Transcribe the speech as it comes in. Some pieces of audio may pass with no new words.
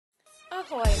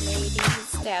Ahoy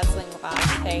mateys, Dazzling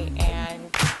Latte,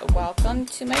 and welcome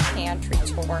to my pantry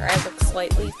tour. I look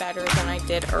slightly better than I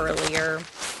did earlier.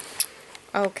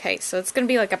 Okay, so it's going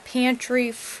to be like a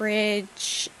pantry,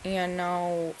 fridge,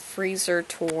 freezer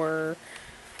tour.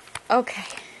 Okay,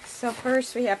 so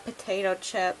first we have potato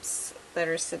chips that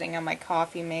are sitting on my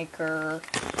coffee maker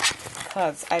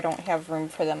because I don't have room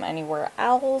for them anywhere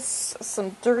else.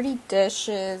 Some dirty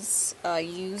dishes,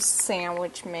 used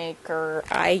sandwich maker.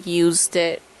 I used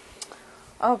it.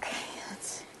 Okay,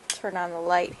 let's turn on the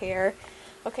light here.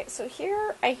 Okay, so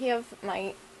here I have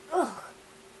my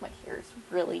hair is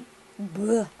really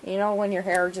bleh. You know when your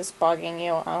hair is just bugging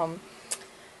you.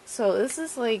 So this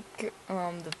is like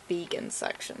the vegan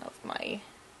section of my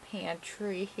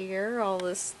pantry here, all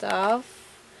this stuff.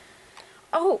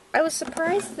 Oh, I was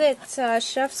surprised that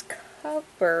Chef's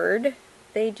Cupboard,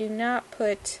 they do not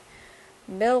put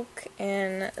milk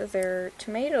in their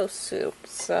tomato soup.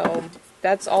 So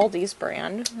that's Aldi's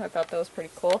brand. I thought that was pretty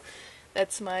cool.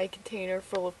 That's my container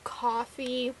full of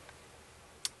coffee.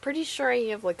 Pretty sure I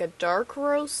have like a dark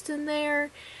roast in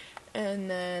there. And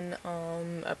then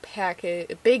a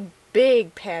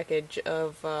big package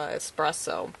of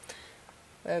espresso.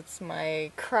 That's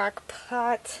my crock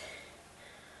pot.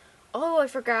 Oh, I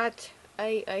forgot.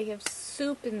 I have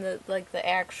soup in the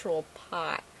actual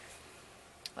pot.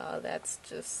 That's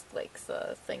just like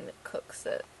the thing that cooks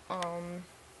it.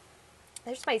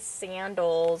 There's my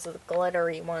sandals. The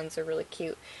glittery ones are really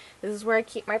cute. This is where I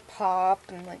keep my pop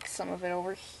and like some of it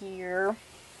over here.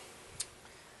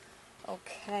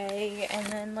 Okay, and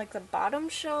then like the bottom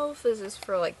shelf is just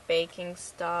for like baking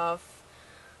stuff.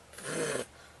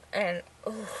 And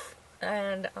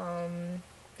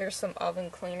there's some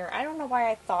oven cleaner. I don't know why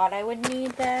I thought I would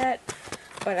need that,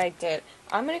 but I did.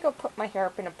 I'm gonna go put my hair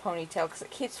up in a ponytail because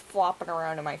it keeps flopping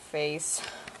around in my face.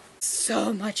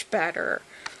 So much better.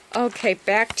 Okay,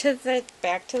 back to the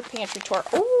pantry tour.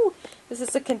 Ooh, this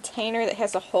is a container that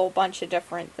has a whole bunch of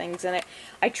different things in it.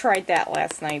 I tried that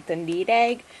last night, the meat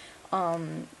egg.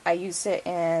 I used it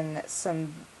in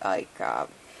some like a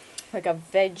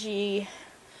veggie.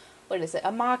 What is it?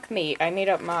 A mock meat. I made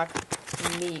up mock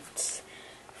meat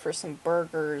for some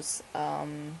burgers.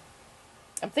 I'm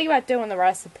thinking about doing the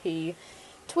recipe,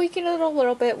 tweaking it a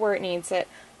little bit where it needs it.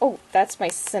 Oh, that's my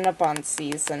Cinnabon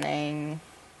seasoning.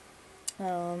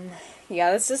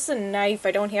 Yeah, this is a knife.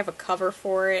 I don't have a cover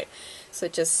for it, so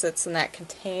it just sits in that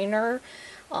container.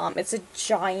 It's a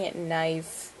giant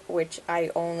knife, which I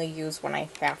only use when I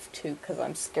have to because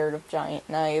I'm scared of giant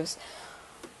knives.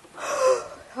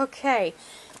 Okay.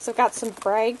 So I've got some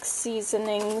Bragg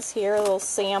seasonings here, little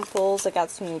samples. I got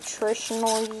some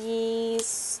nutritional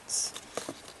yeast.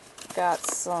 Got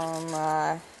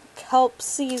some kelp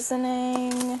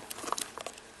seasoning. Let's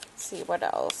see, what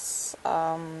else?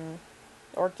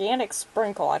 Organic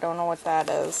sprinkle. I don't know what that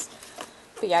is.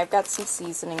 But yeah, I've got some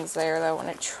seasonings there that I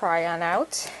want to try on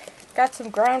out. Got some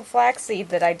ground flaxseed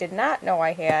that I did not know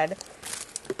I had.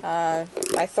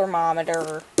 My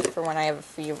thermometer for when I have a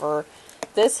fever.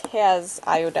 This has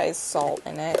iodized salt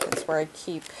in it. It's where I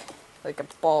keep like a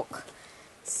bulk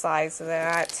size of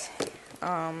that.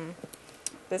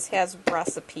 This has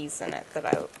recipes in it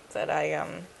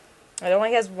it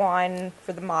only has one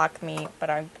for the mock meat, but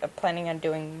I'm planning on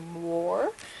doing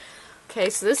more. Okay,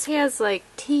 so this has like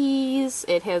teas.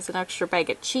 It has an extra bag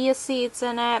of chia seeds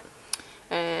in it.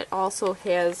 It also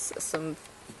has some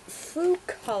food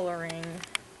coloring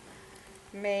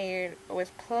made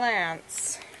with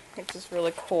plants, which is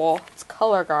really cool. It's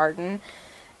Color Garden,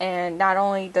 and not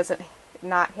only does it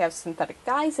not have synthetic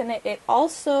dyes in it, it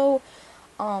also,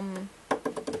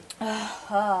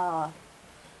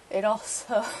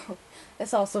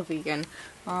 it's also vegan.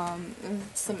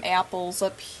 Some apples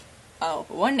up,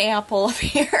 one apple up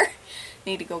here.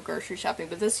 Need to go grocery shopping,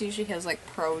 but this usually has like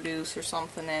produce or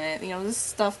something in it. You know, this is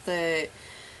stuff that,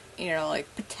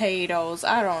 like potatoes,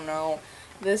 I don't know.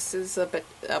 This is a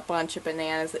bunch of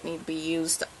bananas that need to be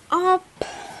used up.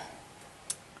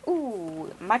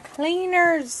 Ooh, my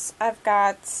cleaners. I've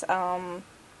got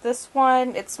this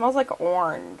one. It smells like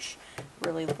orange.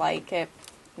 Really like it.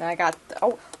 And I got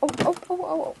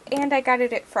and I got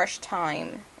it at Fresh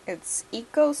Thyme. It's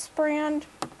Ecos brand,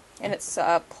 and it's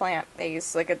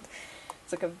plant-based.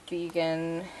 It's like a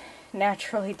vegan,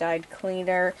 naturally dyed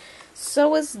cleaner.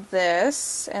 So is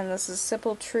this, and this is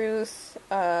Simple Truth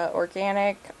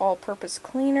organic all-purpose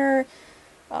cleaner,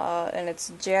 and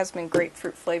it's jasmine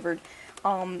grapefruit flavored.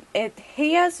 It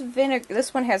has vinegar.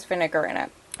 This one has vinegar in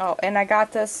it. Oh, and I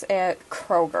got this at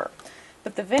Kroger,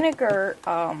 but the vinegar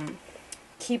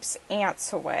keeps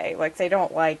ants away. Like, they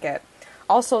don't like it.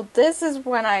 Also, this is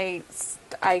when I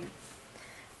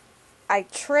I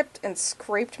tripped and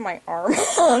scraped my arm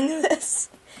on this.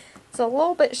 It's a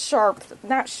little bit sharp.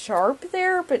 Not sharp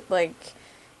there, but like,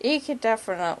 you could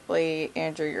definitely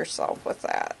injure yourself with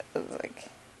that. It's like,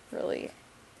 really,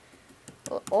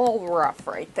 a little rough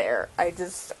right there.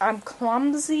 I'm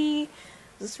clumsy.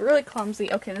 This is really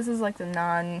clumsy. Okay, this is like the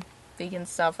non-vegan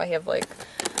stuff. I have like,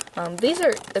 these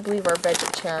are, I believe, are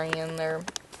vegetarian. They're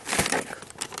like,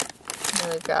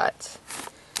 they've got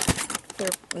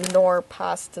nor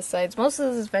pesticides. Most of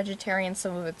this is vegetarian,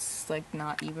 some of it's like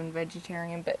not even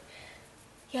vegetarian, but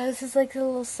yeah, this is like a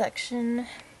little section.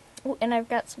 Oh, and I've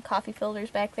got some coffee filters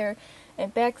back there,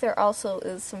 and back there also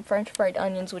is some French fried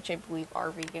onions, which I believe are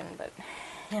vegan, but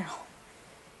you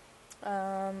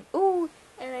know. Ooh,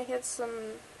 and I had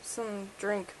some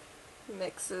drink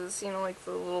mixes, you know, like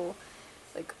the little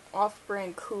like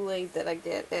off-brand Kool-Aid that I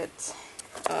get at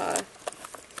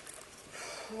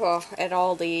at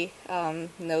Aldi,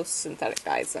 no synthetic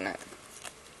dyes in it,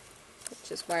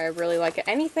 which is why I really like it.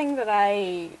 Anything that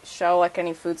I show, like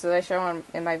any foods that I show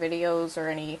in my videos, or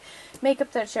any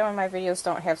makeup that I show in my videos,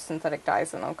 don't have synthetic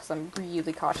dyes in them, because I'm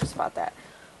really cautious about that.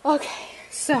 Okay,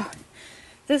 so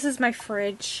this is my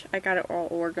fridge. I got it all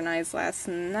organized last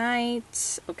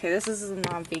night. Okay, this is the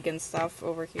non-vegan stuff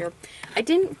over here. I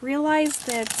didn't realize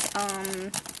that,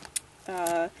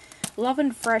 Love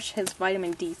and Fresh has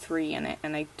vitamin D3 in it,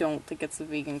 and I don't think it's the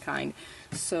vegan kind,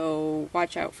 so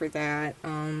watch out for that.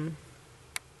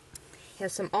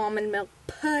 Have some almond milk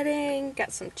pudding,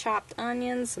 got some chopped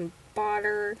onions, some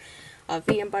butter,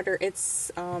 vegan butter.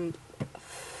 It's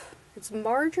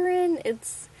margarine,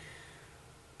 it's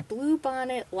Blue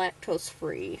Bonnet lactose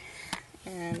free,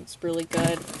 and it's really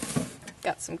good.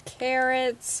 Got some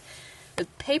carrots. The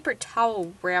paper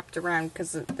towel wrapped around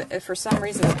because for some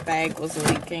reason the bag was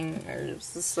leaking, or it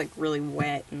was just like really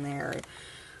wet in there.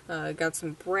 Got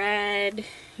some bread,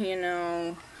 you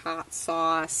know, hot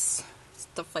sauce,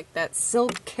 stuff like that.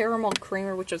 Silk caramel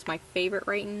creamer, which is my favorite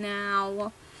right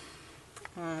now.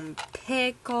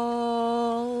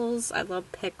 Pickles. I love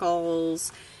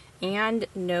pickles. And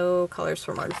no colors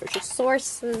from artificial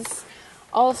sources.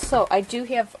 Also, I do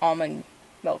have almond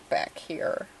milk back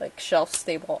here, like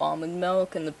shelf-stable almond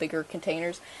milk in the bigger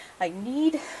containers. I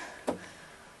need to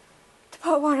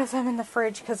put one of them in the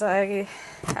fridge because I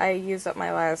used up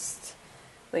my last,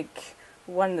 like,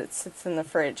 one that sits in the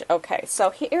fridge. Okay,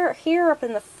 so here up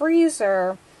in the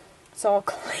freezer, it's all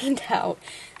cleaned out.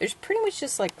 There's pretty much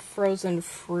just like frozen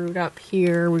fruit up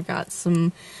here. We got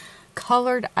some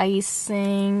colored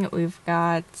icing. We've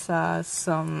got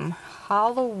some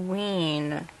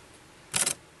Halloween.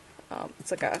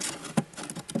 It's like a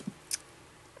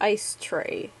ice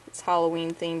tray. It's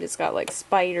Halloween themed. It's got like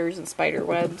spiders and spider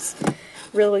webs.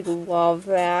 Really love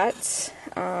that.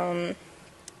 Got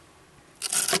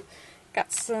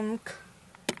some,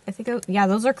 I think, yeah,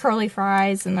 those are curly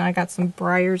fries. And then I got some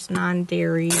Breyers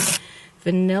non-dairy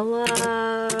vanilla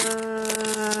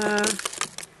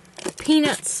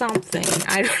peanut something.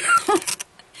 I don't know.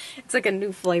 It's like a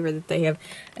new flavor that they have.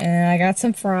 And I got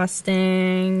some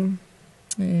frosting.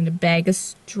 And a bag of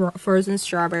frozen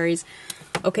strawberries.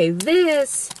 Okay,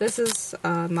 this is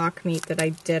mock meat that I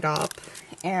did up,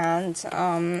 and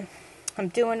I'm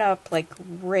doing up like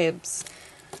ribs,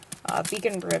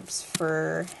 vegan ribs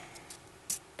for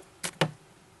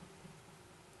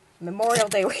Memorial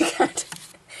Day weekend.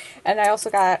 And I also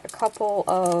got a couple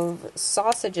of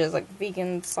sausages, like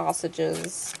vegan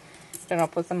sausages, done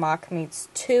up with the mock meats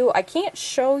too. I can't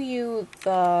show you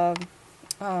the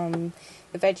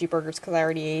veggie burgers because I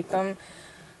already ate them.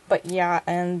 But yeah,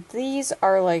 and these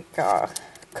are like, the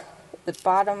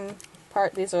bottom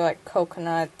part, these are like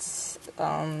coconuts,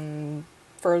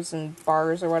 frozen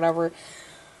bars or whatever.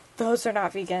 Those are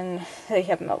not vegan. They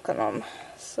have milk in them.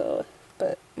 So,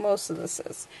 but most of this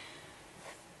is.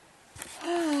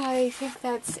 I think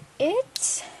that's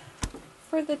it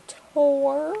for the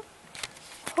tour.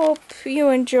 Hope you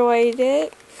enjoyed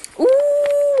it.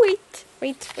 Ooh,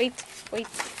 wait.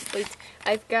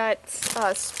 I've got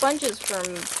sponges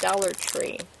from Dollar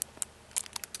Tree.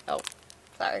 Oh,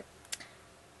 sorry.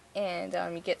 And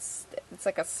you get, it's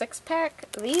like a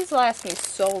 6-pack. These last me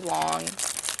so long.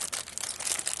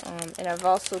 And I've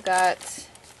also got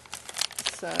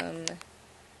some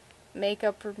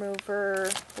makeup remover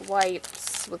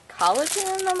wipes with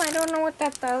collagen in them. I don't know what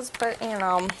that does, but you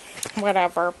know,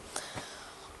 whatever.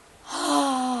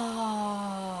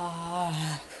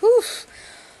 Whew.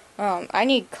 I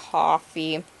need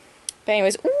coffee. But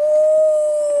anyways,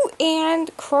 ooh, and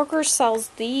Kroger sells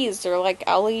these. They're like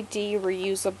LED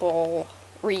reusable.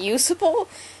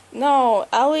 No,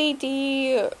 LED.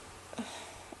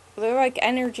 They're like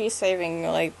energy saving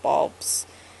light bulbs.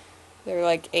 They're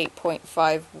like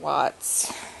 8.5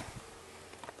 watts.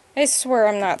 I swear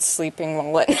I'm not sleeping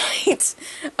well at night.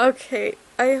 Okay,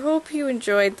 I hope you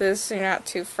enjoyed this. You're not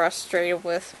too frustrated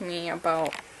with me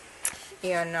about,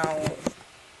 you know,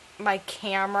 my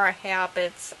camera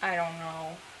habits. I don't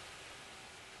know.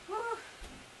 Whew.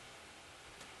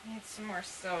 Need some more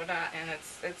soda, and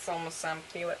it's almost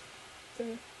empty.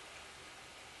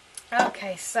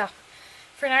 Okay, so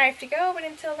for now I have to go, but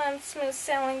until then, smooth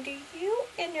sailing to you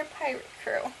and your pirate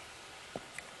crew.